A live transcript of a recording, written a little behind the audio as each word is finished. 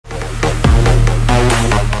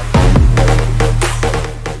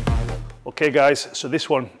Okay guys, so this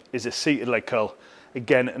one is a seated leg curl.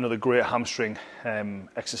 Again, another great hamstring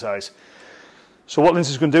exercise. So what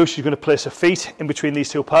Lindsay's going to do, she's going to place her feet in between these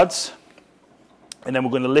two pads, and then we're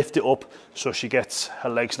going to lift it up so she gets her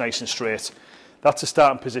legs nice and straight. That's a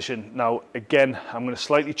starting position. Now again, I'm going to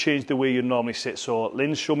slightly change the way you normally sit. So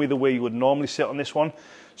Linz, show me the way you would normally sit on this one.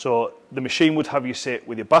 So the machine would have you sit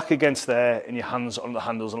with your back against there and your hands on the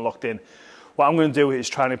handles and locked in. What I'm going to do is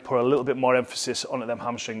try and put a little bit more emphasis onto them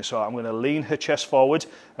hamstrings. So I'm going to lean her chest forward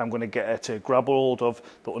and I'm going to get her to grab hold of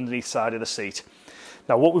the underneath side of the seat.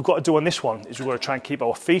 Now what we've got to do on this one is we've got to try and keep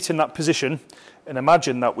our feet in that position and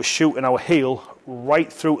imagine that we're shooting our heel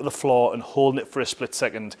right through to the floor and holding it for a split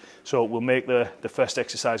second. So we'll make the first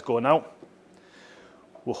exercise go now.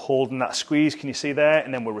 We're holding that squeeze, can you see there?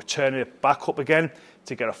 And then we're returning it back up again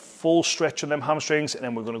to get a full stretch on them hamstrings, and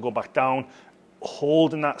then we're going to go back down,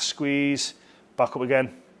 holding that squeeze, back up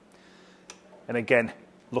again. And again,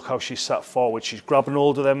 look how she's sat forward. She's grabbing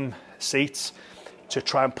hold of them seats to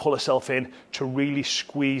try and pull herself in to really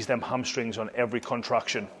squeeze them hamstrings on every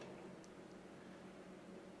contraction.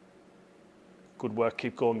 Good work,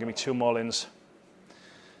 keep going, give me 2 more Lins.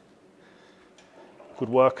 Good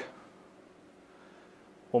work.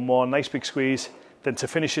 1 more, nice big squeeze. Then to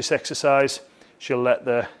finish this exercise, she'll let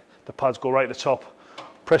the pads go right at the top,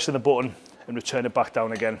 pressing the button and return it back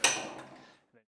down again.